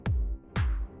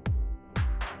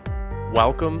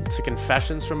Welcome to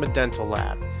Confessions from a Dental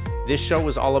Lab. This show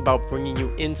is all about bringing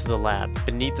you into the lab,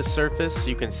 beneath the surface, so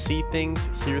you can see things,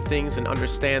 hear things, and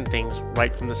understand things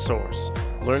right from the source.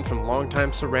 Learn from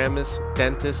longtime ceramists,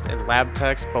 dentists, and lab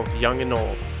techs, both young and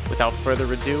old. Without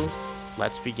further ado,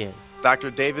 let's begin.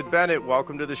 Dr. David Bennett,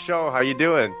 welcome to the show. How you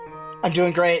doing? I'm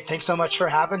doing great. Thanks so much for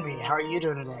having me. How are you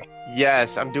doing today?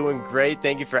 Yes, I'm doing great.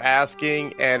 Thank you for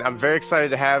asking. And I'm very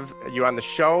excited to have you on the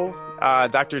show.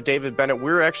 Dr. David Bennett,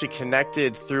 we were actually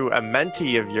connected through a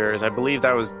mentee of yours. I believe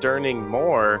that was Durning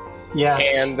Moore.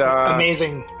 Yes. And,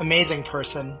 amazing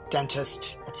person,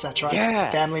 dentist, etc.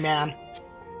 Yeah. Family man.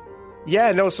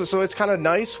 Yeah, no, so it's kind of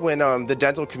nice when the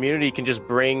dental community can just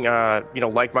bring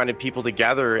like-minded people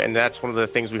together, and that's one of the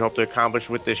things we hope to accomplish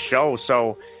with this show.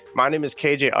 So my name is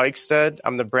KJ Eichstead.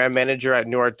 I'm the brand manager at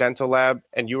Newark Dental Lab,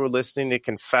 and you are listening to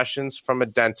Confessions from a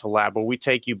Dental Lab, where we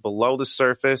take you below the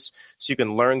surface so you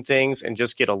can learn things and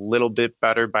just get a little bit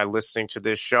better by listening to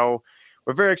this show.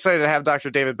 We're very excited to have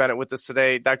Dr. David Bennett with us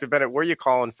today. Dr. Bennett, where are you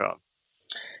calling from?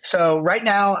 So right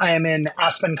now I am in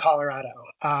Aspen, Colorado.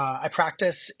 I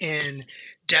practice in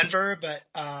Denver, but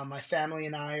my family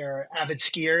and I are avid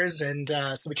skiers, and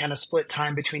so we kind of split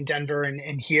time between Denver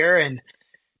and here. And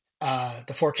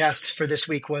the forecast for this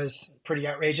week was pretty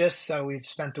outrageous, so we've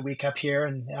spent the week up here,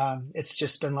 and it's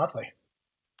just been lovely.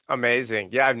 Amazing.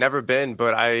 Yeah, I've never been,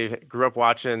 but I grew up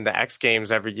watching the X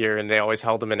Games every year, and they always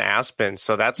held them in Aspen,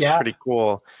 so that's pretty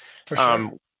cool. For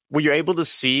sure. Were you able to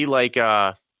see like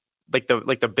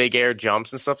the big air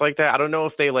jumps and stuff like that? I don't know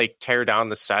if they like tear down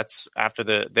the sets after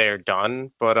they're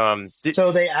done, but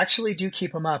so they actually do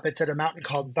keep them up. It's at a mountain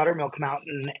called Buttermilk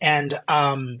Mountain, and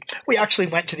we actually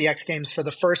went to the X Games for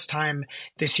the first time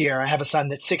this year. I have a son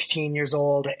that's 16 years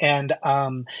old, and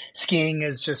skiing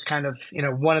is just kind of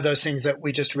one of those things that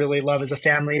we just really love as a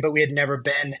family. But we had never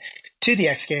been to the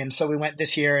X Games, so we went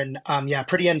this year, and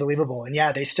pretty unbelievable.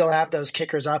 And they still have those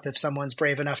kickers up if someone's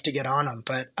brave enough to get on them.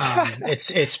 But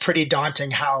it's pretty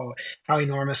daunting how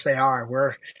enormous they are.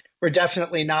 We're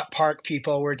definitely not park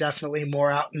people. We're definitely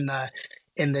more out in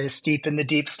the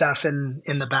deep stuff in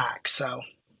the back. So.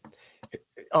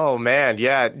 Oh man,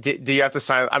 yeah. Do you have to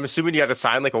sign? I'm assuming you have to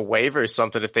sign like a waiver or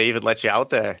something if they even let you out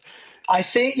there. I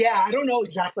think, I don't know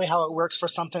exactly how it works for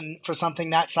something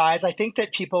that size. I think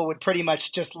that people would pretty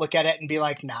much just look at it and be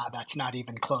like, nah, that's not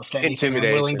even close to anything I'm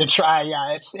willing to try.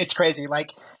 Yeah, it's crazy.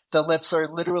 Like the lifts are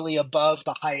literally above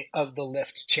the height of the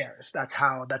lift chairs. That's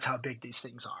how big these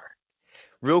things are.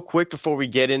 Real quick before we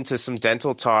get into some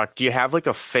dental talk, do you have like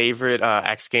a favorite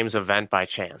X Games event by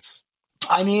chance?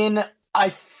 I mean,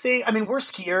 we're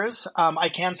skiers. I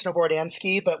can snowboard and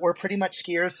ski, but we're pretty much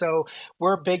skiers. So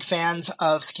we're big fans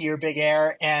of Skier Big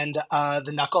Air and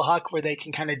the Knuckle Huck, where they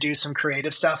can kind of do some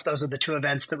creative stuff. Those are the two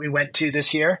events that we went to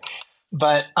this year.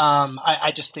 But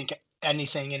I just think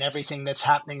anything and everything that's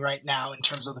happening right now in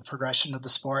terms of the progression of the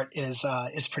sport is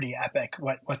pretty epic.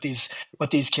 What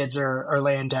these kids are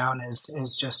laying down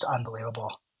is just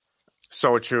unbelievable.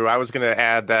 So true. I was going to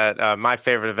add that my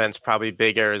favorite event's probably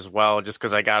Big Air as well, just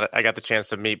because I got the chance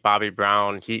to meet Bobby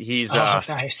Brown. He's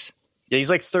nice. Yeah, he's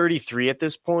like 33 at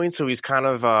this point, so he's kind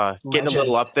of getting a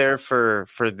little up there for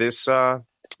this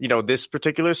this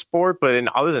particular sport. But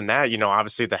other than that,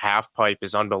 obviously the half pipe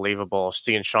is unbelievable.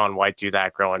 Seeing Shaun White do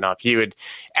that growing up,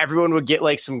 everyone would get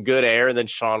like some good air, and then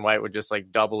Shaun White would just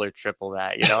like double or triple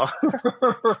that.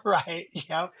 Right.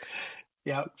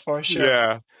 Yep. For sure.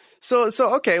 Yeah. So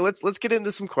okay, let's get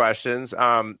into some questions.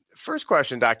 First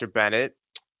question, Dr. Bennett.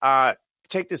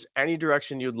 Take this any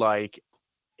direction you'd like.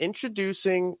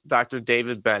 Introducing Dr.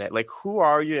 David Bennett. Like, who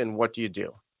are you and what do you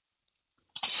do?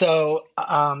 So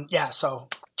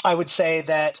I would say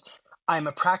that I'm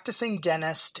a practicing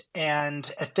dentist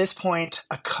and at this point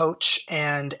a coach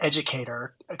and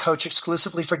educator, a coach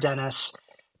exclusively for dentists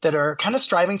that are kind of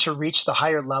striving to reach the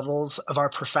higher levels of our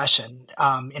profession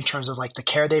in terms of like the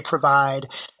care they provide,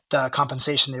 the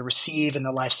compensation they receive, and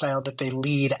the lifestyle that they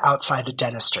lead outside of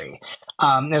dentistry.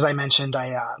 As I mentioned,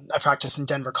 I practice in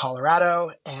Denver,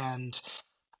 Colorado, and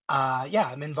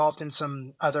I'm involved in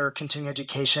some other continuing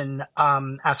education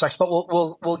aspects. But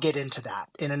we'll get into that.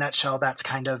 In a nutshell, that's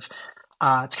kind of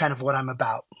what I'm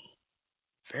about.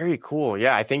 Very cool.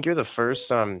 Yeah, I think you're the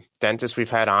first dentist we've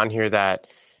had on here that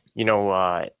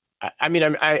I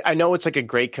know it's like a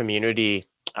great community.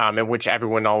 In which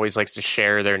everyone always likes to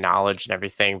share their knowledge and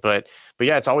everything. But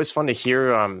yeah, it's always fun to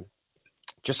hear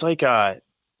just like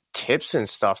tips and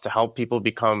stuff to help people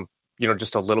become,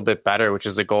 just a little bit better, which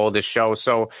is the goal of this show.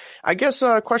 So I guess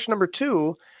question number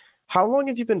 2, how long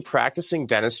have you been practicing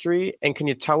dentistry? And can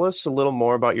you tell us a little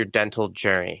more about your dental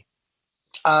journey?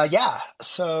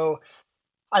 So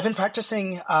I've been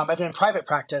practicing. I've been in private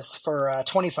practice for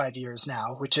 25 years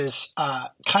now, which is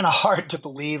kind of hard to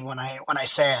believe when I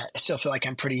say it. I still feel like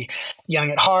I'm pretty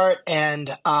young at heart, and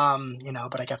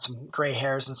but I got some gray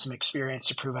hairs and some experience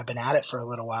to prove I've been at it for a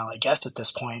little while. I guess at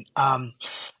this point, I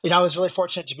was really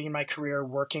fortunate to be in my career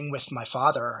working with my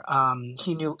father.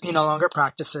 He no longer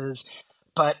practices.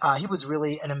 But he was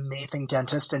really an amazing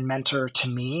dentist and mentor to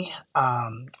me.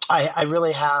 I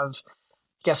really have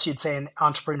guess you'd say an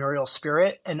entrepreneurial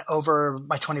spirit. And over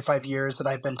my 25 years that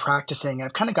I've been practicing,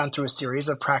 I've kind of gone through a series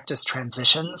of practice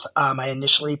transitions. I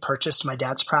initially purchased my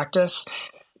dad's practice,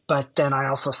 but then I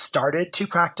also started two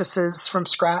practices from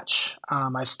scratch.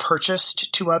 I've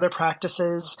purchased two other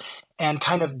practices. And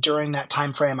kind of during that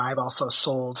time frame, I've also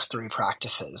sold three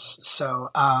practices. So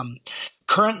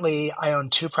currently, I own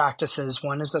two practices.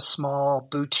 One is a small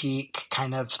boutique,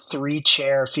 kind of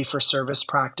three-chair fee-for-service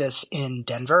practice in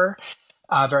Denver,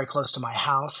 very close to my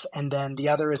house. And then the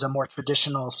other is a more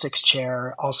traditional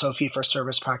six-chair, also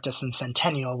fee-for-service practice in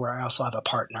Centennial, where I also have a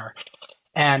partner.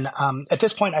 And at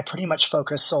this point, I pretty much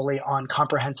focus solely on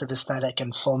comprehensive aesthetic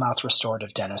and full mouth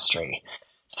restorative dentistry.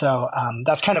 So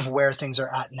that's kind of where things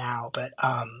are at now. But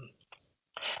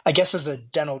I guess as a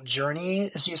dental journey,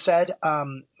 as you said,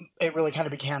 it really kind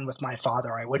of began with my father.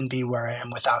 I wouldn't be where I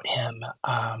am without him.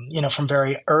 From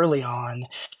very early on,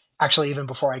 actually, even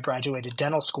before I graduated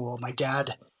dental school, my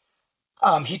dad,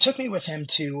 he took me with him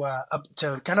to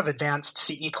kind of advanced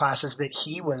CE classes that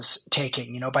he was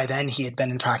taking. By then he had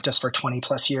been in practice for 20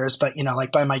 plus years, but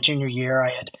like by my junior year,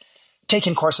 I had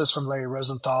taken courses from Larry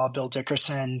Rosenthal, Bill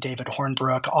Dickerson, David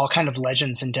Hornbrook, all kind of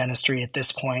legends in dentistry at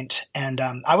this point. And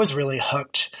I was really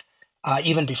hooked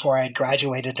even before I had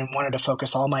graduated and wanted to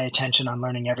focus all my attention on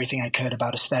learning everything I could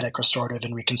about aesthetic, restorative,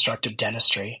 and reconstructive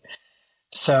dentistry.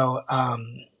 So,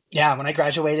 when I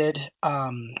graduated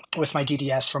with my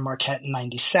DDS from Marquette in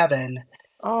 97, I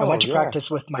Oh went to yeah, practice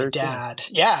with my very cool. dad.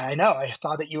 Yeah, I know. I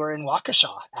saw that you were in Waukesha,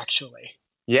 actually.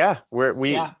 Yeah,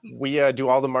 we Yeah. we do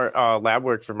all the lab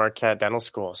work for Marquette Dental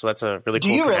School, so that's a really Do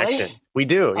cool you really? connection. We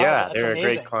do, Oh, yeah. that's They're a great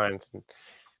amazing. client.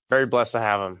 Very blessed to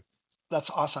have them. That's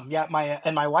awesome. Yeah,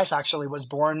 my wife actually was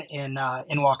born in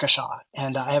Waukesha,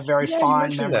 and I have very Yeah, you fond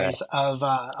mentioned that. memories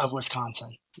of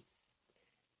Wisconsin.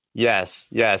 Yes,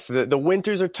 yes. The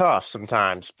winters are tough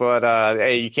sometimes, but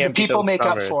hey, you The can't beat people those make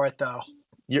up summers. for it, though.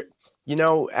 You're,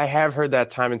 I have heard that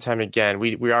time and time again.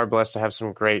 We are blessed to have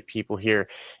some great people here.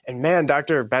 And man,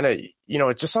 Dr. Bennett,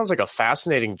 it just sounds like a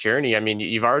fascinating journey. I mean,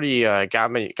 you've already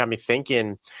got me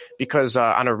thinking because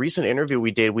on a recent interview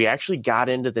we did, we actually got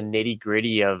into the nitty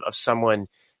gritty of someone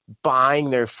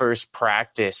buying their first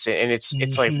practice, and it's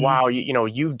like, Hmm. wow,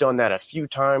 you've done that a few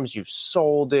times. You've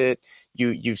sold it,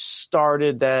 you've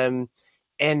started them,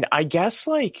 and I guess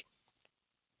like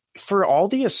for all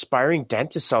the aspiring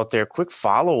dentists out there, quick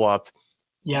follow up,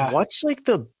 Yeah, what's like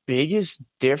the biggest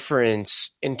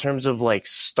difference in terms of like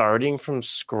starting from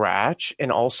scratch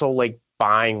and also like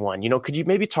buying one? Could you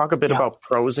maybe talk a bit yeah, about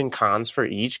pros and cons for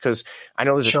each? Because I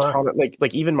know there's a sure. ton of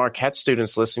like even Marquette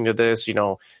students listening to this,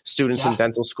 students in Yeah.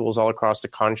 dental schools all across the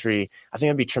country. I think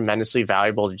it'd be tremendously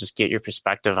valuable to just get your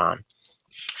perspective on.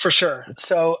 For sure.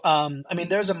 So,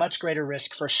 there's a much greater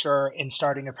risk for sure in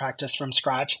starting a practice from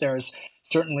scratch. There's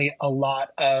certainly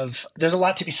there's a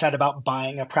lot to be said about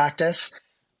buying a practice.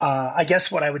 I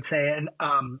guess what I would say, and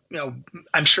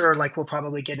I'm sure like we'll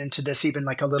probably get into this even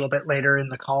like a little bit later in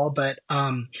the call, but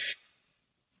I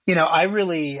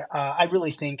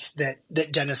really think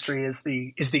that dentistry is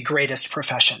the greatest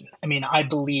profession. I mean, I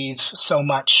believe so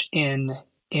much in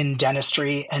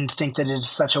dentistry and think that it is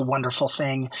such a wonderful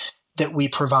thing that we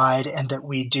provide and that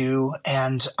we do,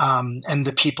 and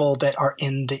the people that are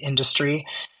in the industry.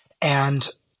 And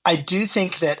I do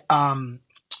think that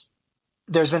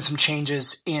there's been some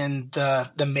changes in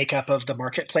the makeup of the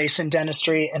marketplace in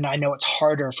dentistry, and I know it's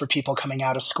harder for people coming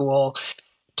out of school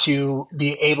to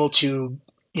be able to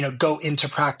go into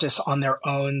practice on their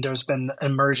own. There's been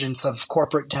emergence of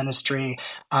corporate dentistry.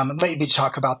 Maybe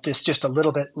talk about this just a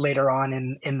little bit later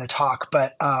on in the talk,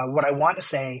 but what I want to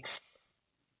say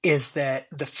is that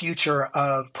the future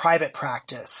of private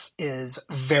practice is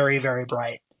very, very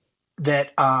bright.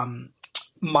 That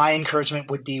my encouragement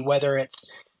would be, whether it's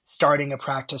starting a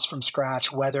practice from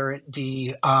scratch, whether it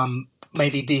be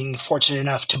maybe being fortunate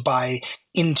enough to buy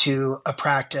into a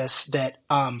practice, that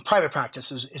private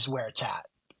practice is where it's at.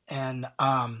 And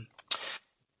I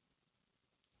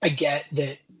get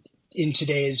that in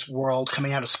today's world,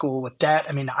 coming out of school with debt,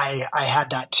 I mean, I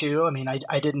had that too. I mean,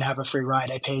 I didn't have a free ride.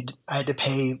 I had to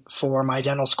pay for my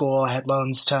dental school. I had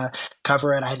loans to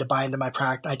cover it. I had to buy into my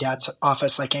dad's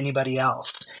office like anybody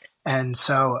else. And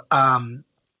so,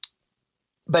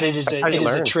 but it is That's how a you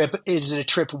learn.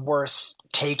 trip worth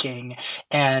taking,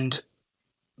 and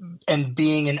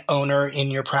being an owner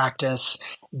in your practice,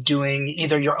 doing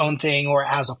either your own thing or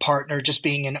as a partner, just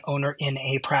being an owner in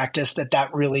a practice,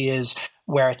 that really is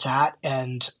where it's at.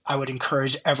 And I would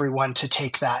encourage everyone to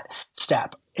take that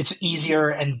step. It's easier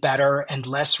and better and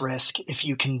less risk if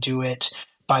you can do it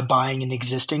by buying an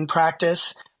existing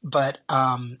practice. But,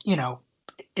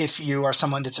 if you are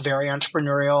someone that's very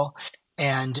entrepreneurial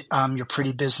and you're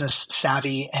pretty business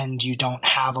savvy and you don't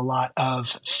have a lot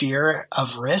of fear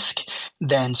of risk,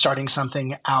 then starting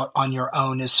something out on your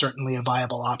own is certainly a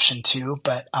viable option too.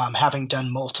 But having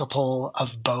done multiple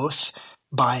of both,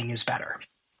 buying is better.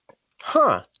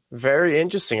 Huh. Very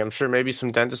interesting. I'm sure maybe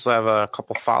some dentists will have a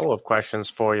couple follow-up questions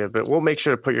for you, but we'll make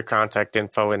sure to put your contact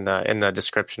info in the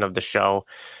description of the show.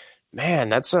 Man,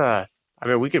 that's a I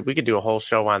mean we could do a whole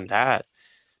show on that.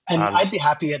 And Um I'd be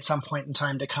happy at some point in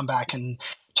time to come back and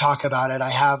talk about it. I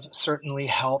have certainly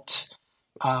helped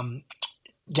um,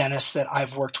 dentists that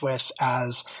I've worked with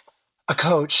as a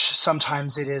coach.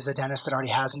 Sometimes it is a dentist that already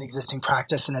has an existing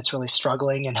practice and it's really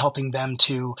struggling, and helping them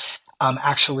to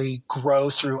actually grow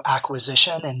through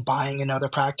acquisition and buying another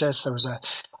practice. There was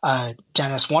a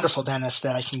dentist, wonderful dentist,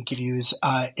 that I can give you his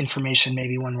information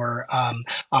maybe when we're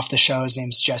off the show. His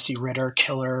name's Jesse Ritter,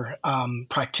 killer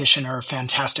practitioner,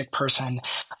 fantastic person.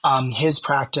 His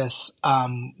practice,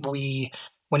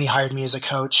 when he hired me as a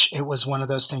coach, it was one of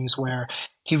those things where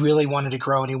he really wanted to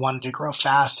grow and he wanted to grow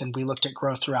fast. And we looked at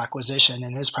growth through acquisition,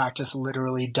 and his practice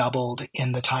literally doubled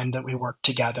in the time that we worked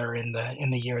together, in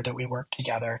the year that we worked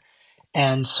together.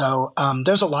 And so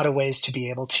there's a lot of ways to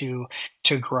be able to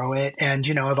grow it. And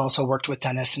I've also worked with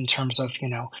dentists in terms of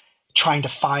trying to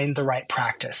find the right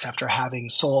practice after having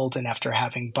sold and after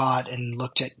having bought and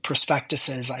looked at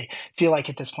prospectuses. I feel like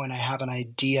at this point I have an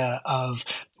idea of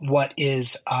what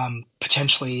is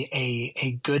potentially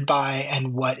a good buy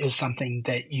and what is something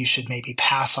that you should maybe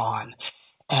pass on.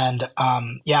 And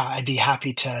yeah, I'd be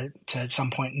happy to at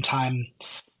some point in time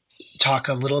talk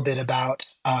a little bit about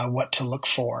what to look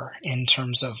for in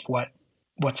terms of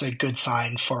what's a good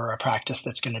sign for a practice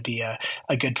that's going to be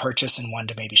a good purchase and one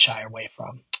to maybe shy away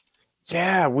from.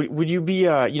 yeah, would you be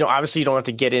obviously you don't have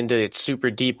to get into it super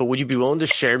deep, but would you be willing to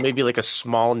share maybe like a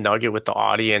small nugget with the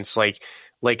audience, like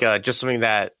just something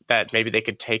that maybe they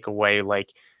could take away, like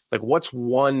what's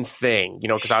one thing,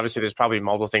 because obviously there's probably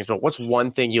multiple things, but what's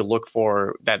one thing you look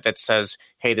for that says,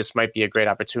 hey, this might be a great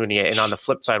opportunity? And on the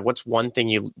flip side, what's one thing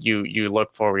you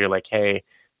look for where you're like, hey,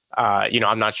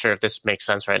 I'm not sure if this makes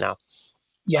sense right now.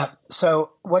 Yeah.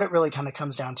 So what it really kind of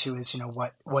comes down to is,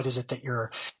 what is it that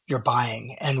you're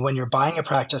buying? And when you're buying a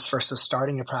practice versus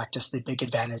starting a practice, the big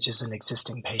advantage is an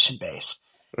existing patient base.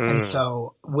 And Mm,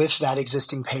 so with that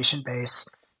existing patient base,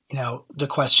 the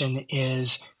question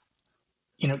is,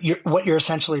 what you're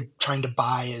essentially trying to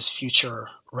buy is future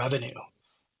revenue.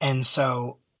 And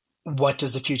so, what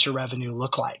does the future revenue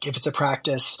look like? If it's a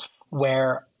practice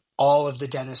where all of the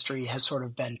dentistry has sort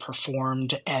of been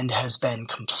performed and has been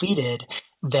completed,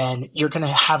 then you're going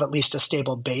to have at least a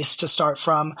stable base to start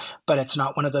from. But it's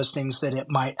not one of those things that it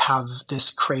might have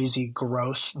this crazy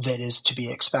growth that is to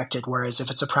be expected. Whereas if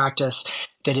it's a practice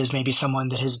that is maybe someone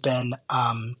that has been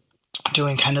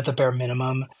doing kind of the bare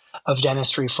minimum of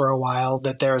dentistry for a while,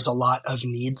 that there's a lot of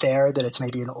need there, that it's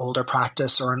maybe an older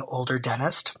practice or an older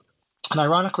dentist. And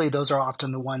ironically, those are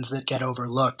often the ones that get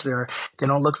overlooked. They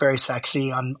don't look very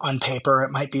sexy on paper.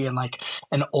 It might be in like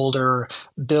an older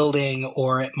building,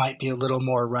 or it might be a little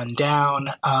more run down.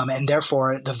 And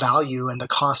therefore, the value and the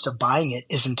cost of buying it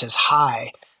isn't as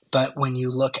high. But when you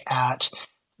look at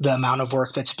the amount of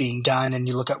work that's being done and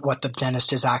you look at what the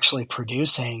dentist is actually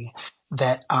producing,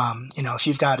 that if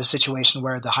you've got a situation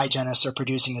where the hygienists are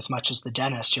producing as much as the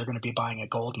dentist, you're going to be buying a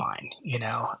gold mine.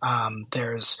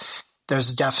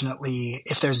 There's definitely,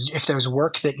 if there's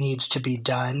work that needs to be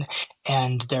done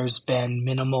and there's been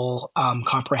minimal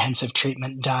comprehensive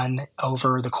treatment done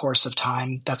over the course of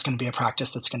time, that's going to be a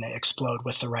practice that's going to explode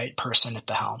with the right person at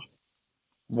the helm.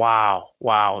 wow,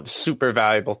 wow, super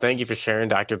valuable. Thank you for sharing,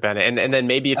 Dr. Bennett. And then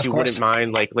maybe if Of you wouldn't course.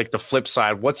 mind, like the flip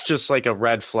side, what's just like a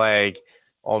red flag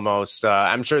almost?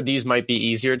 I'm sure these might be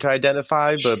easier to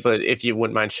identify, but if you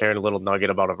wouldn't mind sharing a little nugget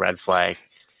about a red flag.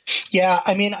 Yeah,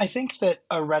 I mean, I think that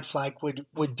a red flag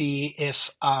would be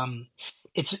if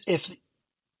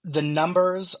the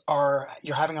numbers are,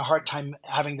 you're having a hard time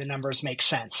having the numbers make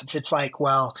sense. If it's like,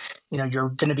 well, you're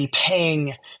going to be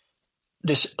paying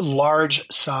this large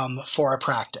sum for a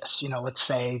practice. Let's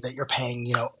say that you're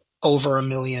paying, over $1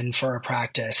 million for a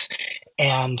practice,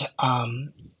 and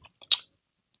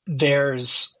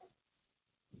there's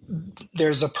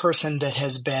a person that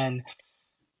has been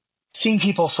seeing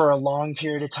people for a long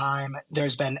period of time.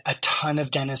 There's been a ton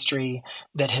of dentistry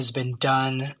that has been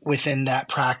done within that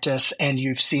practice, and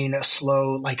you've seen a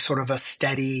slow, like sort of a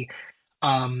steady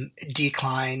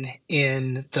decline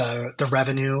in the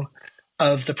revenue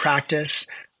of the practice.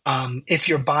 If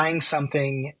you're buying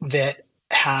something that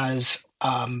has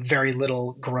very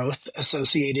little growth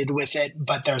associated with it,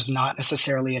 but there's not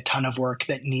necessarily a ton of work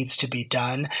that needs to be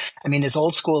done. I mean, as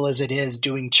old school as it is,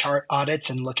 doing chart audits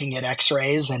and looking at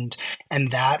X-rays and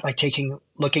that, like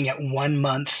looking at 1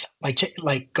 month,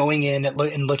 like going in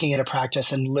and looking at a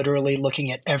practice and literally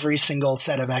looking at every single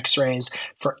set of X-rays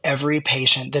for every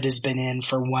patient that has been in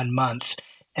for 1 month.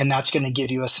 And that's going to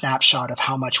give you a snapshot of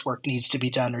how much work needs to be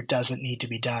done or doesn't need to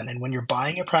be done. And when you're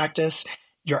buying a practice,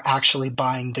 you're actually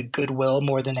buying the goodwill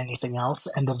more than anything else.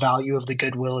 And the value of the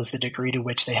goodwill is the degree to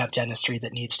which they have dentistry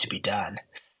that needs to be done.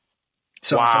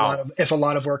 So Wow. if a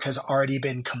lot of work has already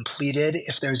been completed,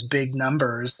 if there's big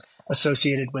numbers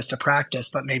associated with the practice,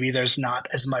 but maybe there's not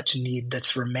as much need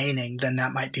that's remaining, then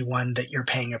that might be one that you're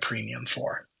paying a premium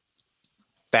for.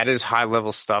 That is high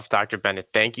level stuff, Dr. Bennett.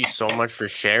 Thank you so much for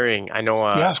sharing. I know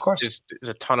Yeah, of course. there's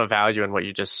a ton of value in what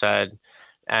you just said,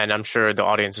 and I'm sure the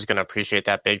audience is going to appreciate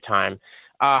that big time.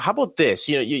 How about this?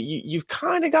 You've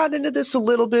kind of gotten into this a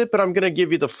little bit, but I'm going to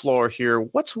give you the floor here.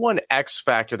 What's one X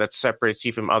factor that separates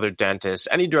you from other dentists?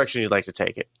 Any direction you'd like to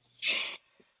take it?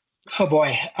 Oh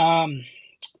boy.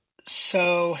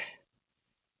 So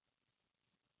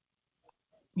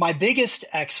my biggest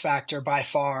X factor by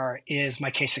far is my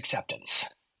case acceptance.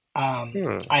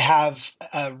 Hmm. I have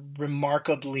a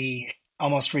remarkably,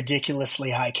 almost ridiculously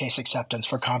high case acceptance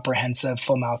for comprehensive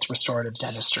full mouth restorative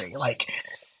dentistry. Like,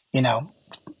 you know,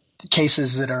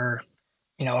 cases that are,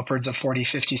 upwards of 40,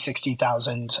 50,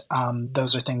 60,000.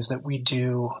 Those are things that we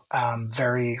do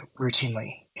very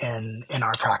routinely in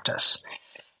our practice.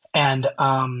 And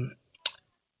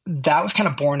that was kind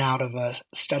of born out of a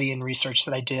study and research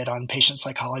that I did on patient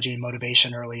psychology and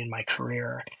motivation early in my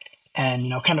career.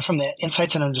 And, kind of from the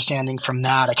insights and understanding from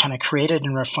that, I kind of created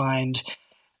and refined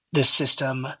this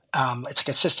system. It's like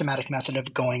a systematic method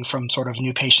of going from sort of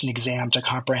new patient exam to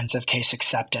comprehensive case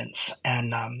acceptance.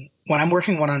 And when I'm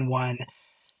working one-on-one,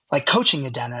 like coaching a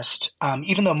dentist,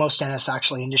 even though most dentists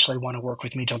actually initially want to work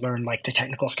with me to learn like the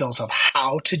technical skills of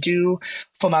how to do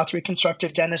full mouth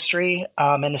reconstructive dentistry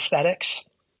and aesthetics,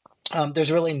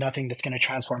 there's really nothing that's going to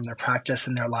transform their practice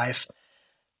and their life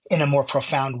in a more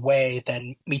profound way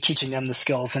than me teaching them the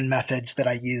skills and methods that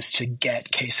I use to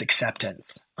get case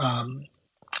acceptance.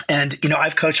 And,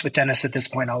 I've coached with dentists at this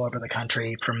point all over the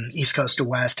country, from East Coast to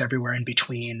West, everywhere in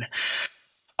between,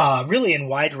 really in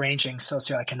wide-ranging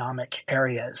socioeconomic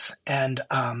areas. And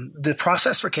the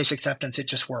process for case acceptance, it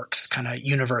just works kind of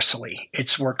universally.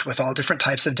 It's worked with all different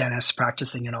types of dentists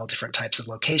practicing in all different types of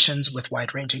locations with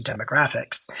wide-ranging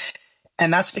demographics.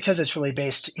 And that's because it's really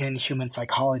based in human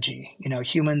psychology.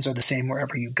 Humans are the same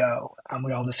wherever you go.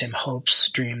 We all have the same hopes,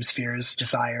 dreams, fears,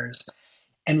 desires,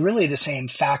 and really the same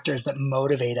factors that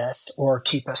motivate us or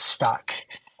keep us stuck.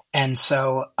 And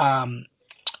so,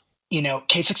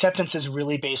 case acceptance is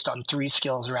really based on 3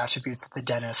 skills or attributes that the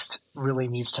dentist really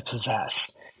needs to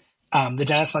possess. The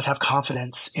dentist must have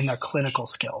confidence in their clinical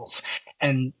skills.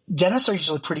 And dentists are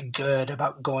usually pretty good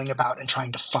about going about and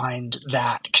trying to find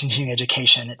that, continuing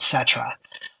education, etc.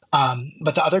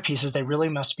 But the other piece is they really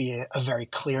must be a very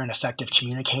clear and effective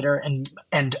communicator and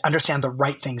understand the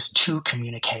right things to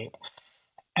communicate.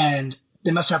 And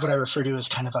they must have what I refer to as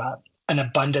kind of an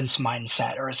abundance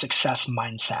mindset or a success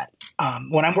mindset.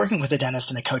 When I'm working with a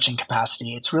dentist in a coaching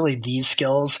capacity, it's really these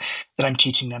skills that I'm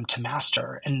teaching them to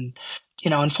master. And,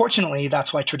 unfortunately,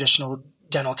 that's why traditional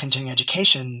dental continuing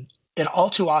education, it all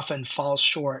too often falls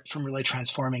short from really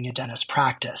transforming a dentist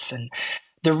practice. And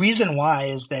the reason why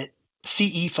is that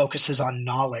CE focuses on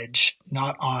knowledge,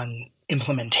 not on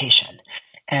implementation.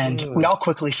 And we all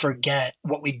quickly forget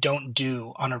what we don't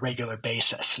do on a regular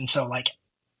basis. And so, like,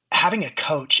 having a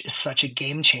coach is such a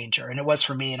game changer. And it was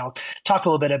for me. And I'll talk a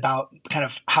little bit about kind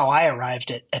of how I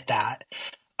arrived at that.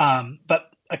 But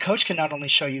a coach can not only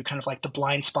show you kind of like the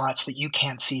blind spots that you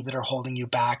can't see that are holding you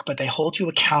back, but they hold you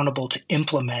accountable to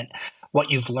implement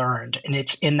what you've learned. And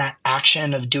it's in that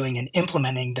action of doing and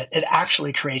implementing that it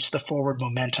actually creates the forward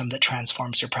momentum that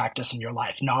transforms your practice and your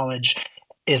life. Knowledge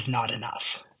is not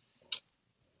enough.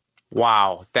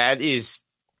 Wow, that is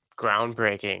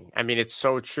groundbreaking. I mean, it's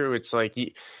so true. It's like,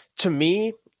 to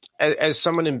me, as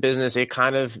someone in business, it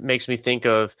kind of makes me think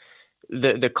of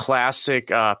the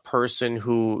classic person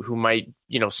who might,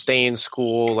 stay in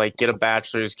school, like get a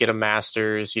bachelor's, get a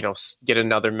master's, get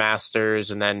another master's,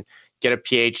 and then get a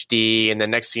PhD. And then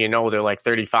next thing you know, they're like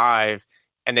 35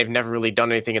 and they've never really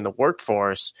done anything in the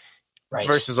workforce. Right.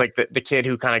 versus like the kid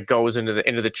who kind of goes into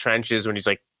the trenches when he's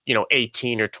like,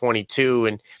 18 or 22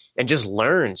 and just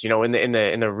learns, in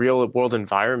the real world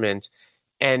environment.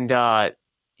 And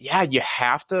yeah, you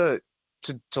have to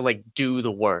like do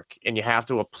the work, and you have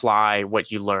to apply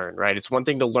what you learn, right? It's one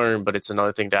thing to learn, but it's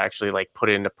another thing to actually like put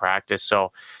it into practice.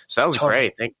 So that was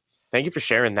Totally. great. Thank you for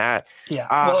sharing that. Yeah.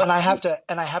 Well, and I have to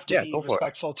Yeah, be go for it.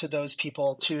 respectful to those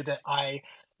people too that I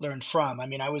learned from. I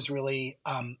mean, I was really,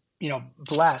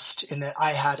 blessed in that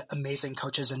I had amazing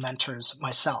coaches and mentors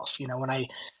myself. When I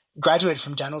graduated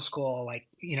from dental school, like,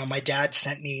 my dad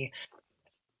sent me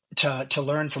to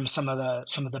learn from some of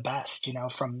the best.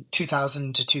 From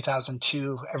 2000 to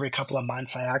 2002, every couple of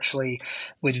months I actually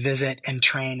would visit and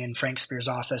train in Frank Spear's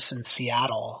office in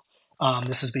Seattle.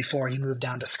 This was before he moved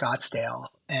down to Scottsdale,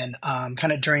 and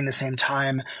kind of during the same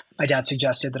time my dad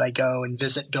suggested that I go and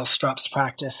visit Bill Strupp's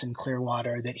practice in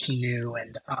Clearwater that he knew,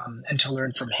 and to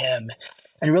learn from him.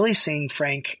 And really seeing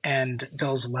Frank and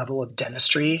Bill's level of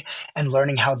dentistry and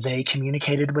learning how they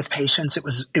communicated with patients, it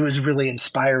was really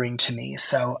inspiring to me.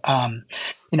 So,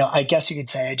 I guess you could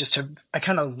say I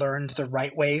kind of learned the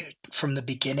right way from the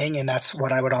beginning, and that's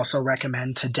what I would also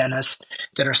recommend to dentists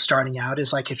that are starting out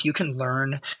is like if you can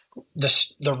learn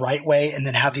the right way and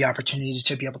then have the opportunity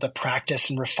to be able to practice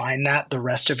and refine that the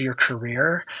rest of your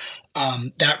career,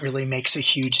 that really makes a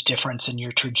huge difference in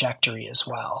your trajectory as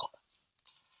well.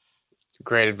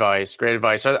 Great advice. Great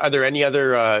advice. Are there any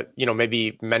other,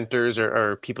 maybe mentors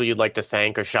or people you'd like to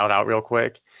thank or shout out real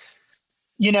quick?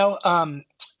 You know, um,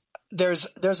 there's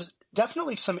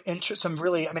definitely some interest, some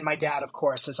really, I mean, my dad, of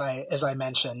course, as I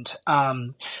mentioned,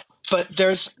 but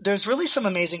there's really some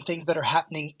amazing things that are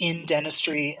happening in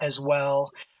dentistry as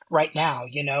well right now.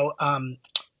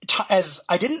 As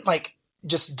I didn't like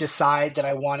just decide that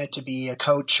I wanted to be a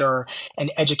coach or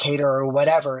an educator or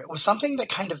whatever. It was something that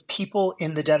kind of people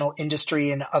in the dental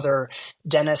industry and other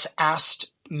dentists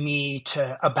asked me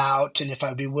to about, and if I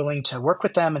would be willing to work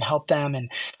with them and help them.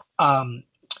 And um,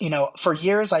 for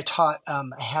years I taught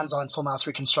a hands-on full mouth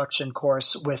reconstruction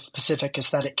course with Pacific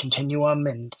Aesthetic Continuum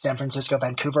in San Francisco,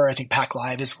 Vancouver. I think Pac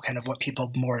Live is kind of what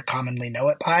people more commonly know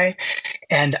it by.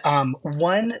 And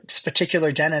one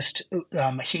particular dentist,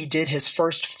 he did his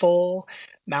first full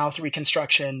mouth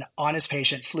reconstruction on his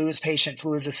patient, flew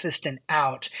his assistant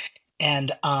out.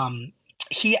 And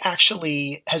he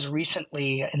actually has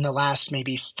recently, in the last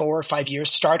maybe 4 or 5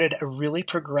 years, started a really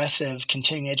progressive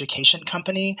continuing education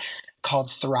company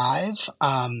called Thrive.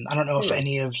 I don't know Hmm. if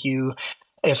any of you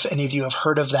have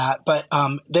heard of that, but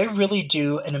they really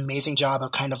do an amazing job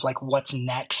of kind of like what's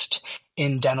next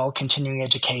in dental continuing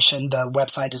education. The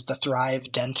website is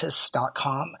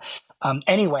thethrivedentist.com.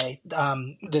 Anyway,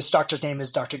 this doctor's name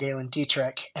is Dr. Galen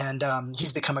Dietrich, and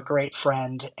he's become a great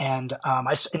friend. And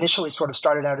initially sort of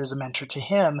started out as a mentor to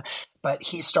him, but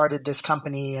he started this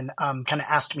company and kind of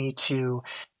asked me to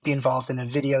be involved in a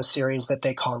video series that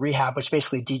they call Rehab, which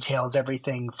basically details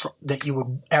everything that you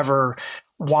would ever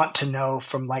want to know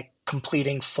from like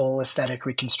completing full aesthetic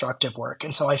reconstructive work.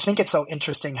 And so I think it's so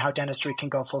interesting how dentistry can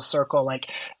go full circle. Like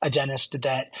a dentist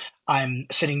that I'm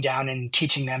sitting down and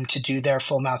teaching them to do their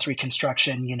full mouth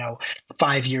reconstruction,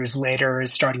 5 years later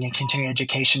is starting a continuing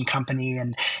education company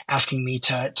and asking me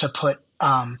to put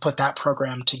that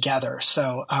program together.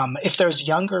 So if there's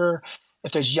younger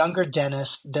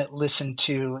dentists that listen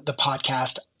to the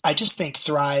podcast, I just think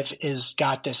Thrive is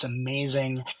got this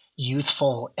amazing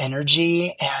youthful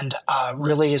energy and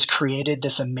really has created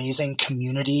this amazing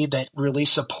community that really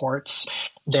supports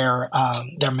their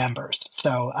members.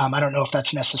 So I don't know if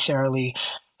that's necessarily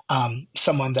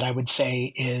someone that I would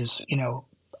say is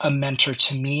a mentor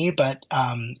to me, but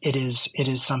it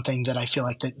is something that I feel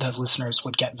like the listeners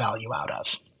would get value out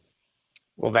of.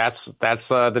 Well, that's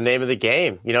the name of the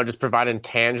game, just providing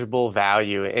tangible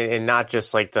value and not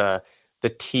just like the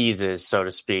teases, so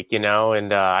to speak, and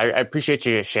I appreciate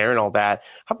you sharing all that.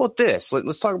 How about this?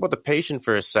 Let's talk about the patient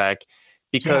for a sec, Yeah,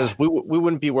 because we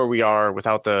wouldn't be where we are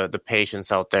without the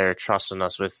patients out there trusting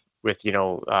us with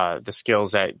the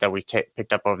skills that we've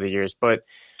picked up over the years. But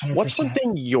what's one 100%.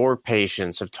 thing your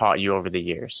patients have taught you over the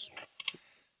years?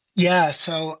 Yeah,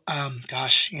 so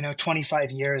gosh,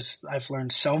 25 years I've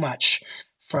learned so much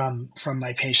from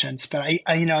my patients, but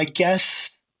I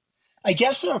guess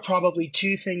there are probably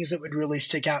two things that would really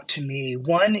stick out to me.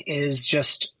 One is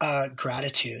just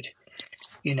gratitude.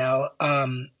 You know,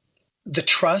 the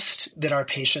trust that our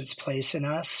patients place in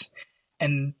us,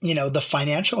 and the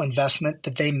financial investment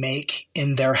that they make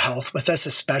in their health with us,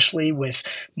 especially with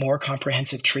more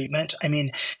comprehensive treatment. I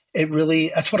mean,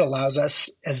 that's what allows us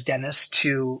as dentists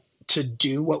to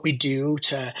do what we do,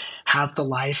 to have the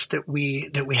life that we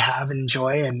have and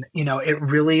enjoy. And it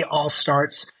really all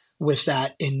starts with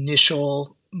that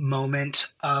initial moment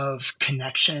of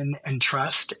connection and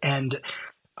trust and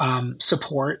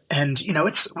support. And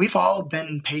we've all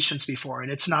been patients before,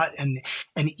 and it's not an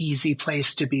easy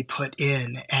place to be put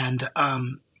in. And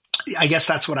I guess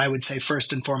that's what I would say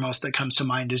first and foremost that comes to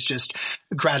mind is just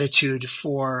gratitude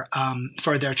for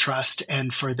their trust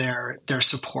and for their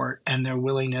support and their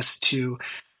willingness to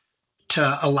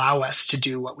allow us to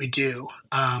do what we do.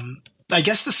 I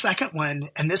guess the second one,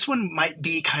 and this one might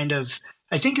be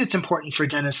I think it's important for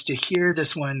dentists to hear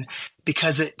this one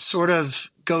because it sort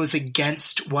of goes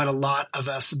against what a lot of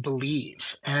us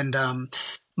believe. And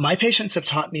my patients have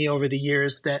taught me over the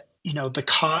years that, the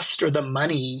cost or the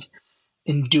money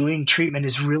in doing treatment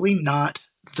is really not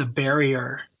the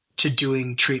barrier to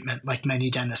doing treatment like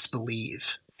many dentists believe.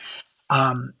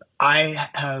 I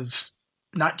have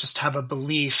not just have a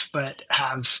belief, but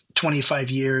have 25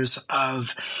 years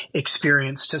of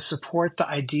experience to support the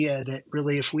idea that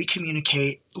really if we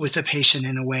communicate with a patient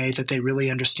in a way that they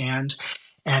really understand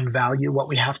and value what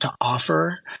we have to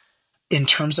offer in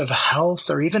terms of health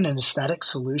or even an aesthetic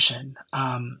solution,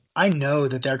 I know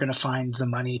that they're going to find the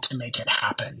money to make it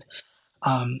happen.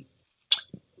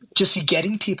 Just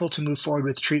getting people to move forward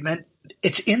with treatment,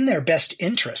 it's in their best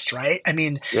interest, right? I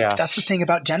mean, Yeah. that's the thing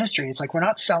about dentistry. It's like we're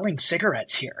not selling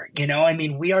cigarettes here.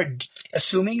 We are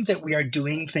assuming that we are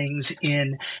doing things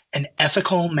in an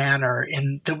ethical manner,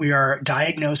 in that we are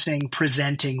diagnosing,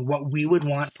 presenting what we would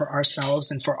want for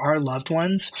ourselves and for our loved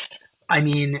ones. I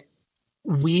mean,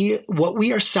 what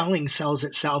we are selling sells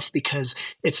itself because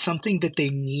it's something that they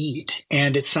need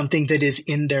and it's something that is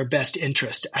in their best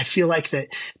interest. I feel like that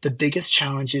the biggest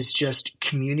challenge is just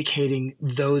communicating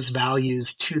those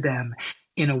values to them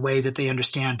in a way that they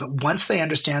understand. But once they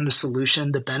understand the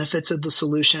solution, the benefits of the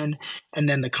solution, and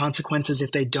then the consequences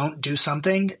if they don't do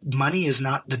something, money is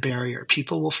not the barrier.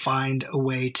 People will find a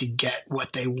way to get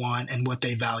what they want and what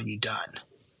they value done.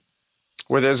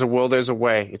 Where there's a will, there's a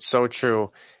way. It's so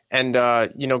true. And,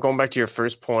 going back to your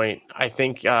first point, I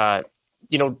think,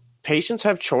 patients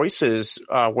have choices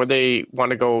where they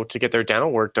want to go to get their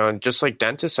dental work done, just like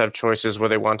dentists have choices where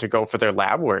they want to go for their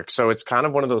lab work. So it's kind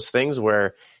of one of those things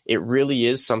where it really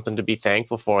is something to be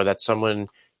thankful for that someone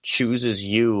chooses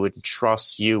you and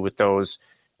trusts you with those.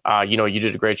 You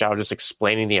did a great job of just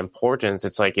explaining the importance.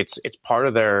 It's like it's part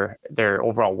of their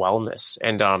overall wellness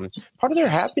and part of their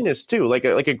happiness too. Like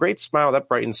a great smile that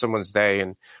brightens someone's day.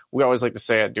 And we always like to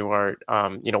say at New Art,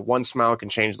 one smile can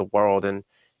change the world. And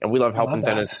we love helping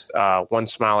dentists one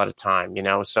smile at a time.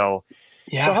 So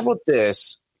how about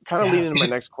this? Kind of leading into my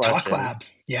next question. Talk lab,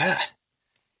 yeah.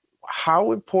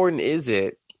 How important is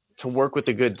it to work with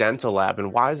a good dental lab,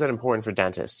 and why is that important for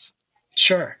dentists?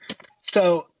 Sure.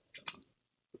 So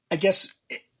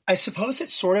I suppose it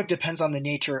sort of depends on the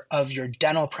nature of your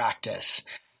dental practice,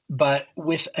 but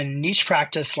with a niche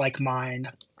practice like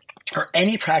mine, or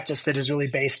any practice that is really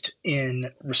based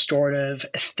in restorative,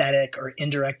 aesthetic, or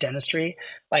indirect dentistry,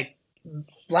 like the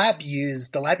lab use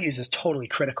is totally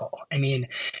critical. I mean,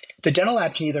 the dental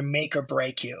lab can either make or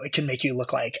break you. It can make you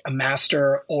look like a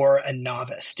master or a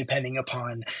novice, depending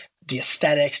upon the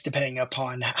aesthetics, depending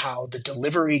upon how the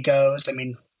delivery goes. I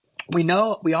mean, we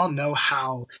all know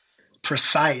how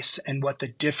precise and what the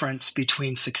difference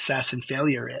between success and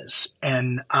failure is.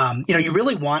 And, you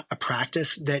really want a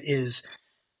practice that is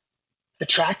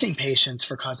attracting patients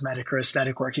for cosmetic or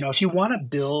aesthetic work. If you want to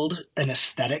build an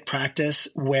aesthetic practice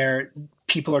where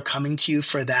people are coming to you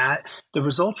for that, the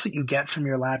results that you get from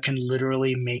your lab can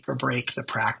literally make or break the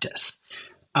practice.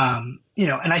 And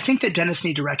I think that dentists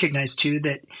need to recognize too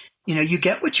that, you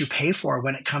get what you pay for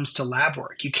when it comes to lab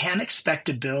work. You can't expect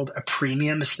to build a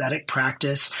premium aesthetic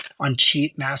practice on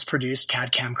cheap mass-produced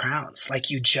CAD/CAM crowns. Like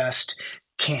you just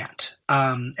can't.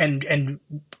 And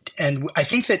I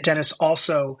think that dentists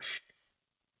also,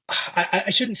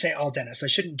 I shouldn't say all dentists, I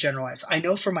shouldn't generalize. I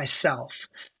know for myself,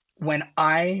 when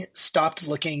I stopped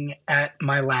looking at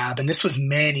my lab, and this was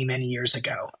many, many years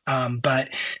ago, but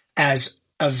as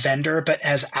a vendor, but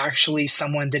as actually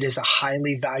someone that is a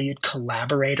highly valued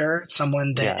collaborator,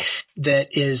 someone that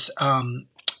is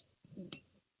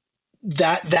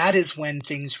that is when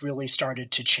things really started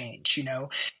to change.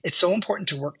 It's so important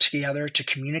to work together, to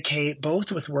communicate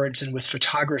both with words and with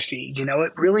photography.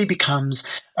 It really becomes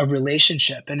a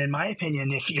relationship. And in my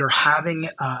opinion, if you're having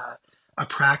a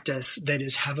practice that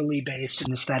is heavily based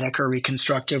in aesthetic or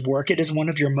reconstructive work, it is one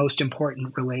of your most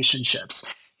important relationships.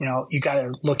 You got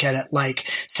to look at it like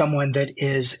someone that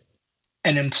is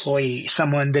an employee,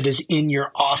 someone that is in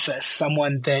your office,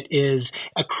 someone that is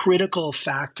a critical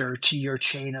factor to your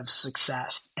chain of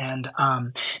success, and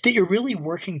that you're really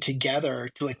working together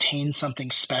to attain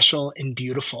something special and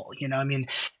beautiful. I mean,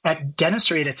 at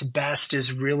dentistry at its best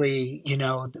is really,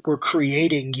 we're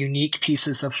creating unique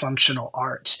pieces of functional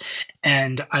art.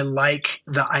 And I like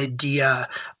the idea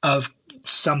of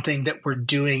something that we're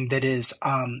doing that is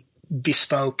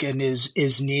bespoke and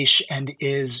is niche and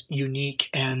is unique,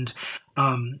 and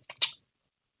um,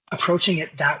 approaching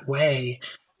it that way.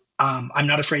 I'm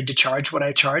not afraid to charge what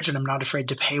I charge, and I'm not afraid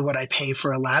to pay what I pay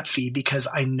for a lab fee because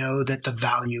I know that the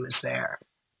value is there.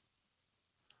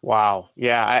 Wow.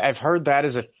 Yeah, I've heard that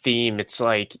as a theme. It's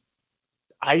like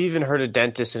I even heard a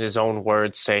dentist in his own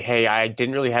words say, "Hey, I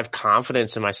didn't really have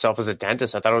confidence in myself as a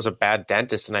dentist. I thought I was a bad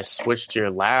dentist, and I switched to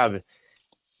your lab,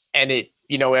 and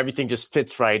everything just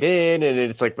fits right in, and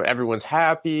it's like everyone's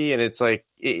happy, and it's like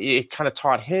it kind of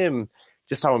taught him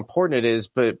just how important it is.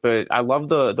 But I love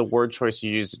the word choice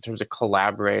you used in terms of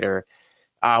collaborator.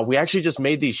 We actually just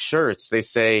made these shirts. They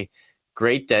say,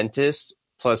 "Great dentist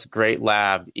plus great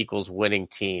lab equals winning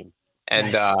team."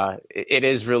 And Nice. it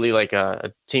is really like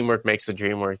a teamwork makes the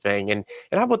dream work thing. And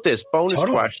how about this bonus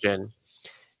Totally. question?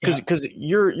 Yeah. Because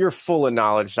you're full of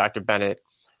knowledge, Dr. Bennett.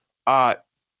 Uh,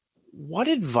 what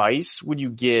advice would you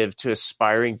give to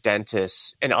aspiring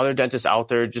dentists and other dentists out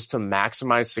there just to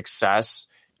maximize success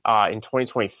in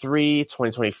 2023,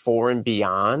 2024, and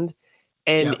beyond?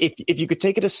 And Yeah. if you could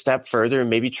take it a step further and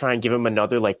maybe try and give them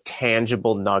another like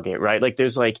tangible nugget, right? Like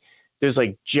there's like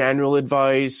general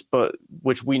advice, but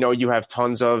which we know you have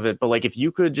tons of it. But like if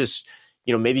you could just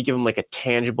maybe give them like a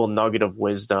tangible nugget of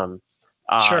wisdom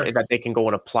Sure. that they can go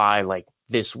and apply like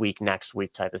this week, next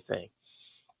week type of thing.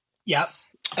 Yep.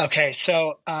 Okay.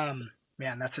 So,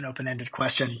 man, that's an open-ended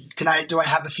question. Do I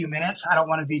have a few minutes? I don't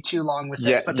want to be too long with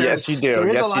Yeah, this, but yes you do. there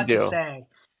is a Yes you lot to do. say.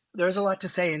 There's a lot to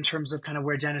say in terms of kind of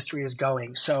where dentistry is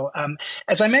going. So,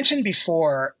 as I mentioned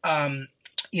before,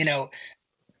 you know,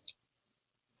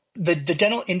 the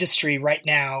dental industry right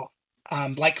now,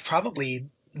 like probably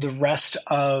the rest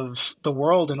of the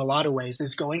world in a lot of ways,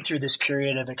 is going through this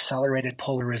period of accelerated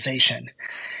polarization.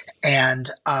 And,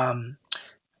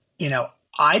 you know,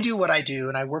 I do what I do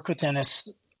and I work with dentists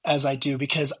as I do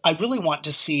because I really want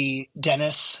to see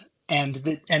dentists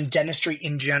and dentistry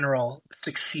in general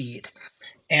succeed.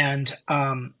 And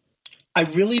I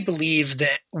really believe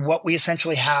that what we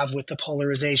essentially have with the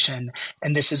polarization,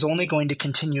 and this is only going to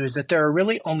continue, is that there are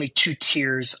really only two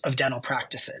tiers of dental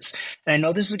practices. And I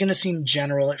know this is going to seem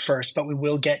general at first, but we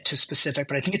will get to specific.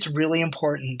 But I think it's really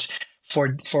important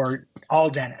for all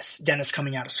dentists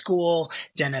coming out of school,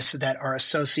 dentists that are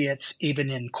associates, even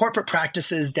in corporate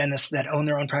practices, dentists that own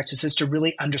their own practices, to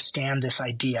really understand this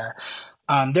idea.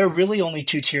 There are really only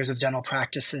two tiers of dental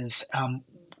practices.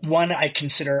 One I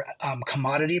consider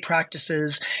commodity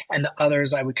practices, and the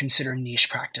others I would consider niche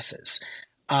practices.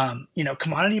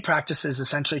 Commodity practices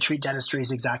essentially treat dentistry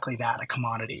as exactly that, a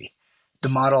commodity. The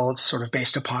model is sort of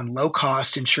based upon low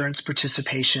cost insurance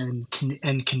participation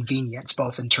and convenience,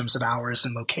 both in terms of hours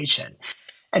and location.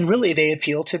 And really, they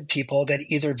appeal to people that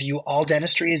either view all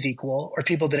dentistry as equal or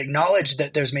people that acknowledge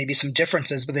that there's maybe some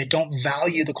differences, but they don't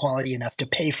value the quality enough to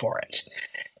pay for it.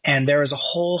 And there is a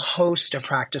whole host of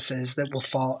practices that will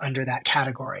fall under that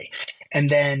category. And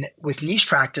then with niche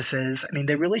practices, I mean,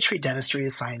 they really treat dentistry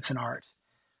as science and art.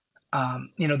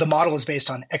 The model is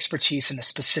based on expertise in a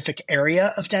specific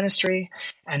area of dentistry,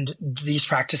 and these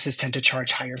practices tend to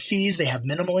charge higher fees. They have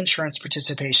minimal insurance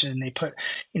participation, and they put,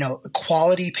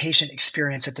 quality patient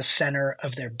experience at the center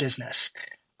of their business.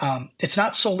 It's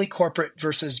not solely corporate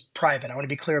versus private. I want to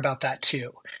be clear about that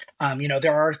too.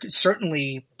 There are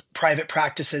certainly private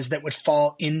practices that would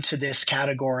fall into this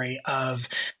category of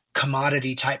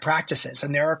commodity type practices.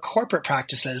 And there are corporate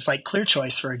practices like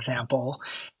ClearChoice, for example,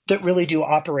 that really do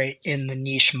operate in the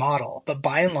niche model. But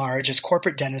by and large, as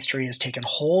corporate dentistry has taken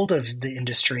hold of the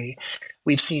industry,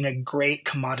 we've seen a great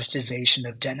commoditization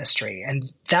of dentistry. And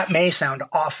that may sound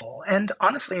awful. And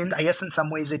honestly, I guess in some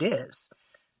ways it is.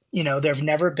 There have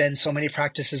never been so many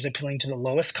practices appealing to the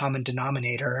lowest common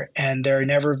denominator, and there have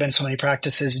never been so many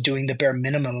practices doing the bare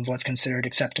minimum of what's considered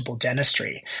acceptable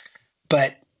dentistry.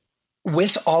 But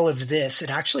with all of this, it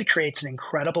actually creates an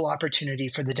incredible opportunity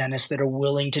for the dentists that are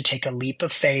willing to take a leap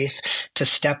of faith, to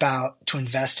step out, to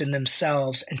invest in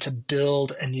themselves, and to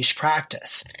build a niche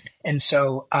practice. And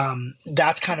so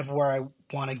that's kind of where I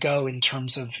want to go in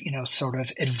terms of, sort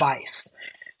of advice.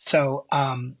 So,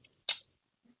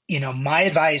 my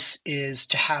advice is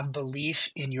to have belief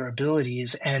in your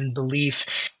abilities and belief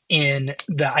in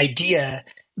the idea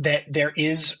that there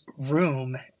is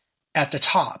room at the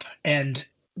top. And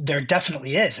there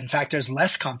definitely is. In fact, there's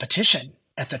less competition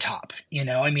at the top.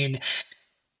 I mean,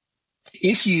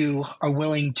 if you are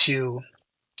willing to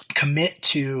commit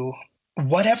to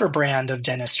whatever brand of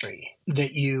dentistry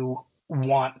that you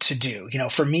want to do,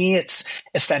 for me, it's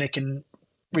aesthetic and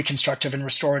reconstructive and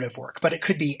restorative work, but it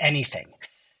could be anything,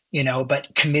 but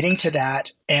committing to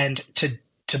that and to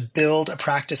build a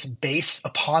practice based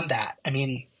upon that. I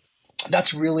mean,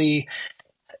 that's really,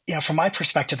 from my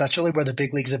perspective, that's really where the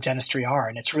big leagues of dentistry are.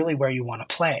 And it's really where you want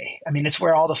to play. I mean, it's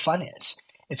where all the fun is.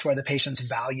 It's where the patients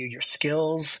value your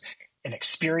skills and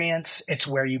experience. It's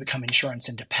where you become insurance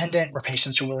independent, where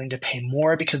patients are willing to pay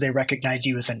more because they recognize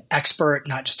you as an expert,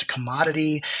 not just a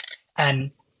commodity.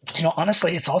 And,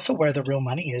 honestly, it's also where the real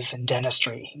money is in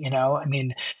dentistry. I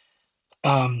mean,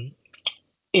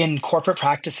 in corporate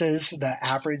practices, the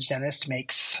average dentist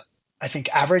makes, I think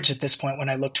average at this point, when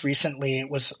I looked recently, it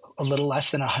was a little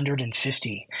less than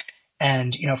 150.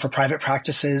 And, for private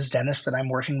practices, dentists that I'm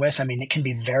working with, I mean, it can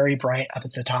be very bright up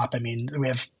at the top. I mean, we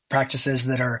have practices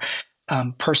that are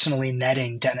personally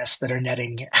netting, dentists that are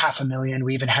netting $500,000.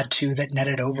 We even had 2 that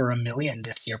netted over $1 million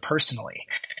this year personally.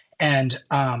 And,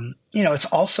 it's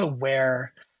also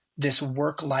where this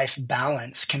work-life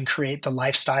balance can create the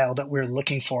lifestyle that we're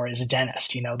looking for as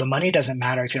dentists. The money doesn't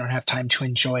matter if you don't have time to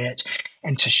enjoy it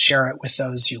and to share it with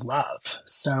those you love.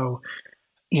 So,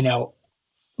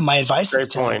 my advice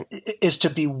is to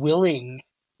be willing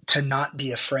to not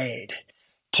be afraid,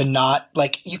 to not,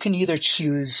 you can either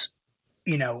choose,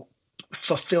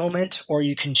 fulfillment, or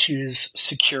you can choose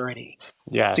security.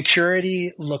 Yes.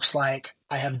 Security looks like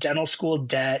I have dental school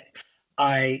debt.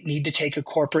 I need to take a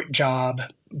corporate job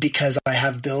because I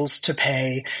have bills to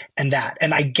pay and that.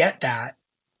 And I get that.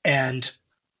 And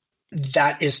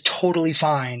that is totally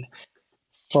fine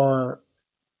for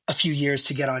a few years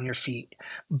to get on your feet,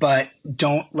 but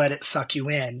don't let it suck you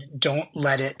in. Don't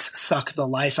let it suck the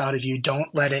life out of you.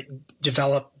 Don't let it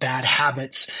develop bad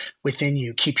habits within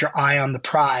you. Keep your eye on the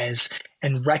prize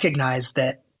and recognize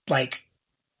that,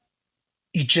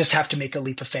 you just have to make a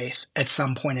leap of faith at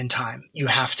some point in time. You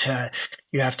have to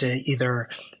either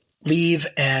leave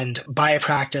and buy a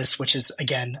practice, which is,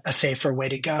 again, a safer way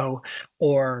to go,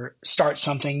 or start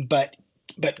something, but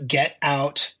get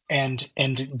out and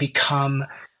become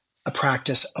a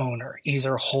practice owner,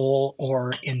 either whole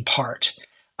or in part.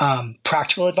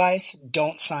 Practical advice: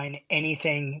 don't sign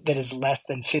anything that is less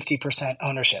than 50%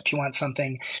 ownership. You want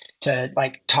something to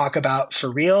talk about for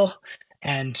real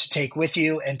and to take with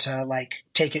you and to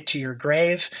take it to your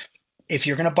grave. If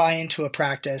you're going to buy into a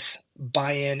practice,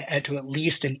 buy in to at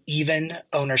least an even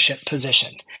ownership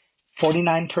position.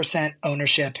 49%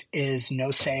 ownership is no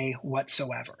say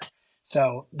whatsoever.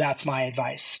 So that's my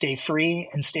advice. Stay free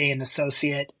and stay an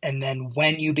associate. And then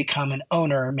when you become an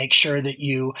owner, make sure that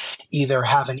you either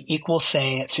have an equal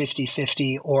say at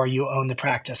 50-50 or you own the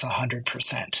practice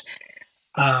 100%.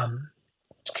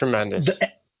 Tremendous.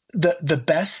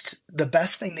 The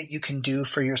best thing that you can do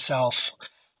for yourself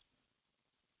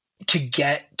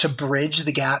to bridge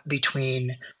the gap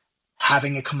between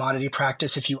having a commodity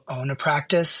practice if you own a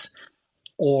practice,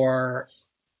 or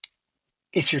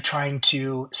if you're trying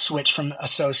to switch from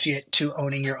associate to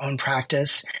owning your own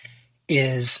practice,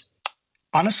 is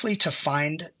honestly to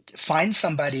find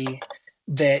somebody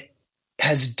that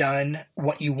has done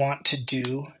what you want to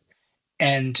do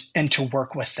and to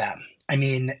work with them. I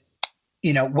mean,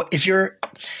 if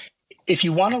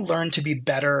you want to learn to be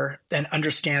better and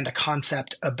understand a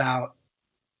concept about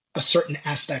a certain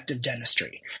aspect of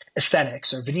dentistry,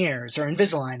 aesthetics or veneers or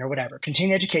Invisalign or whatever,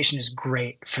 continuing education is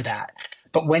great for that.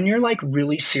 But when you're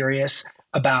really serious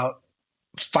about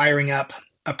firing up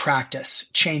a practice,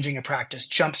 changing a practice,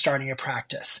 jump-starting a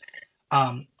practice,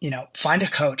 find a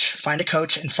coach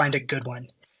and find a good one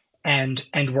and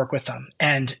work with them.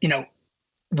 And,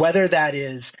 whether that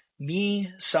is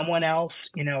me, someone else,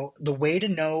 the way to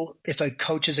know if a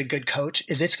coach is a good coach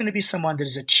is it's going to be someone that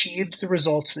has achieved the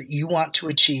results that you want to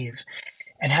achieve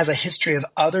and has a history of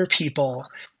other people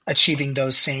achieving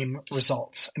those same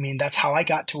results. I mean, that's how I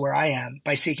got to where I am,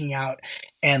 by seeking out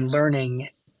and learning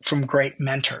from great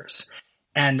mentors.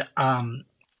 And,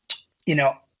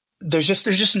 there's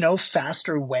just no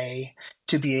faster way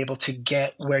to be able to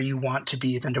get where you want to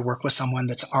be than to work with someone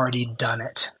that's already done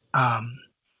it.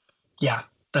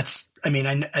 It's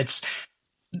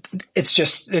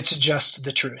just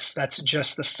the truth. That's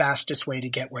just the fastest way to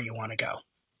get where you want to go.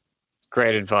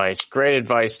 Great advice. Great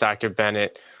advice, Dr.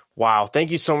 Bennett. Wow.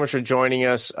 Thank you so much for joining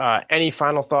us. Any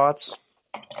final thoughts?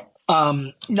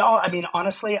 No, I mean,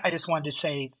 honestly, I just wanted to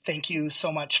say thank you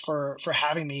so much for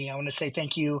having me. I want to say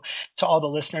thank you to all the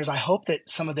listeners. I hope that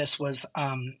some of this was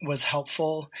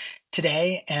helpful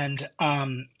today. And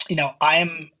I'm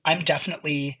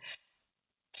definitely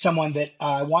someone that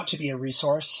I want to be a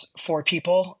resource for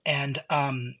people. And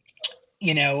I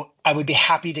would be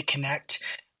happy to connect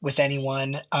with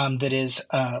anyone that is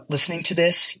listening to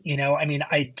this. I mean,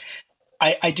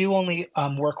 I do only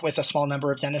work with a small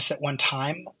number of dentists at one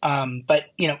time. But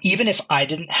even if I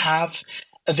didn't have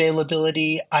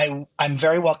availability, I'm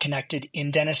very well connected in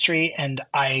dentistry, and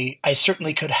I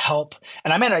certainly could help.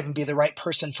 And I may not even be the right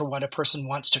person for what a person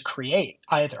wants to create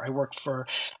either. I work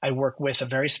with a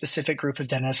very specific group of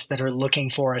dentists that are looking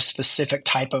for a specific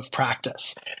type of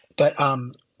practice. But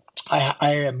I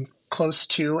am close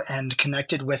to and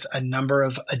connected with a number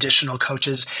of additional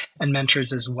coaches and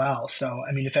mentors as well. So,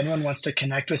 I mean, if anyone wants to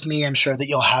connect with me, I'm sure that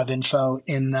you'll have info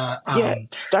in the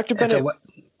Dr. Bennett,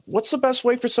 what's the best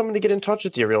way for someone to get in touch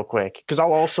with you real quick? Because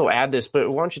I'll also add this,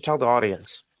 but why don't you tell the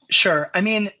audience? Sure. I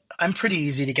mean, I'm pretty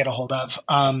easy to get a hold of.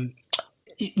 My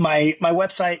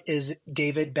website is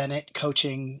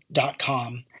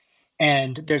davidbennettcoaching.com.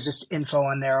 And there's just info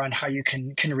on there on how you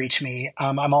can reach me.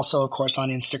 I'm also, of course, on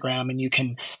Instagram, and you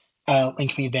can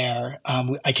link me there.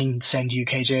 I can send you,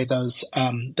 KJ,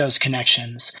 those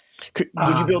connections. Would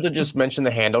you be able to just mention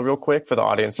the handle real quick for the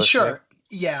audience listening? Sure.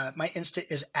 Yeah, my Insta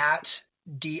is at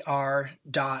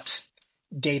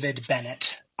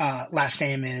dr.davidbennett. Last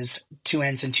name is 2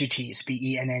 N's and 2 T's,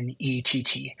 Bennett.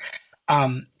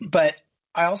 But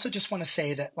I also just want to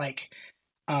say that,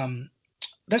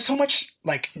 there's so much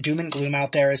doom and gloom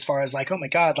out there as far as oh my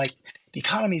God, the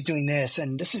economy is doing this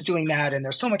and this is doing that. And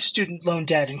there's so much student loan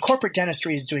debt and corporate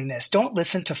dentistry is doing this. Don't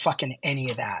listen to fucking any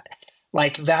of that.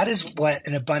 That is what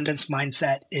an abundance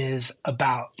mindset is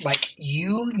about.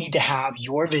 You need to have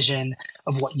your vision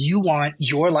of what you want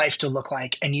your life to look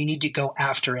like, and you need to go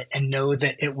after it and know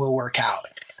that it will work out.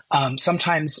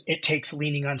 Sometimes it takes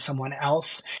leaning on someone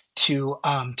else to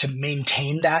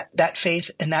maintain that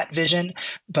faith and that vision,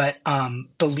 but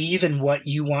believe in what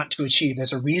you want to achieve.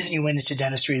 There's a reason you went into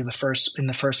dentistry in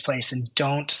the first place, and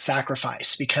don't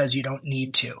sacrifice because you don't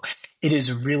need to. It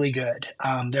is really good.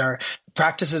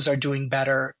 Practices are doing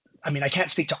better. I mean, I can't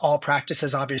speak to all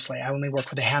practices, obviously. I only work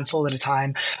with a handful at a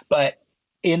time, but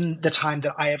in the time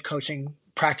that I have coaching,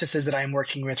 practices that I'm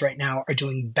working with right now are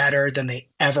doing better than they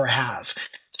ever have.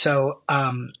 So,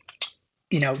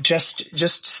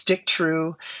 just stick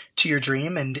true to your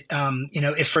dream. And,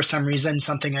 if for some reason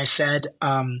something I said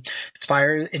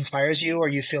inspires you, or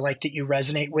you feel like that you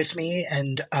resonate with me,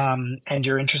 and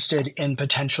you're interested in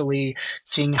potentially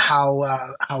seeing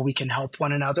how we can help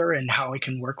one another and how we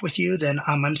can work with you, then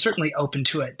I'm certainly open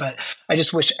to it. But I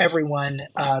just wish everyone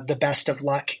the best of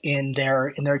luck in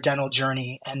their dental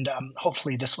journey. And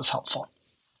hopefully this was helpful.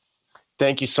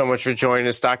 Thank you so much for joining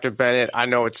us, Dr. Bennett. I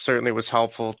know it certainly was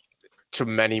helpful to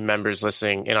many members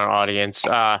listening in our audience.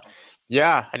 I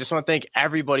just want to thank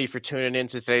everybody for tuning in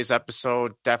to today's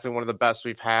episode. Definitely one of the best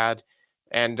we've had.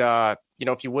 And,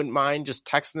 if you wouldn't mind just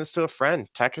texting this to a friend,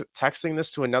 texting this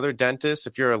to another dentist.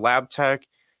 If you're a lab tech,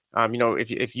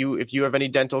 if you have any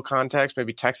dental contacts,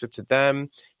 maybe text it to them.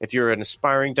 If you're an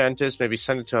aspiring dentist, maybe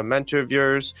send it to a mentor of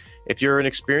yours. If you're an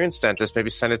experienced dentist,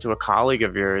 maybe send it to a colleague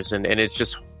of yours. And it's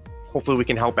just, hopefully we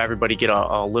can help everybody get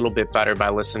a little bit better by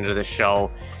listening to this show.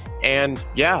 And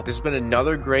this has been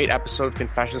another great episode of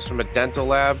Confessions from a Dental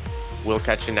Lab. We'll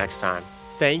catch you next time.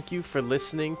 Thank you for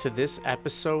listening to this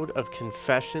episode of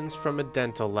Confessions from a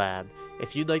Dental Lab.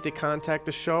 If you'd like to contact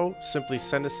the show, simply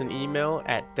send us an email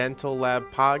at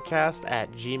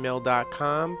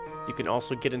dentallabpodcast@gmail.com. You can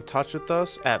also get in touch with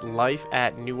us at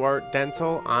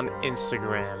life@newartdental on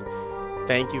Instagram.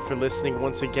 Thank you for listening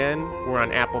once again. We're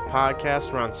on Apple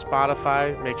Podcasts, we're on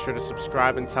Spotify. Make sure to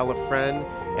subscribe and tell a friend.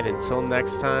 And until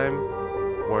next time,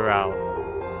 we're out.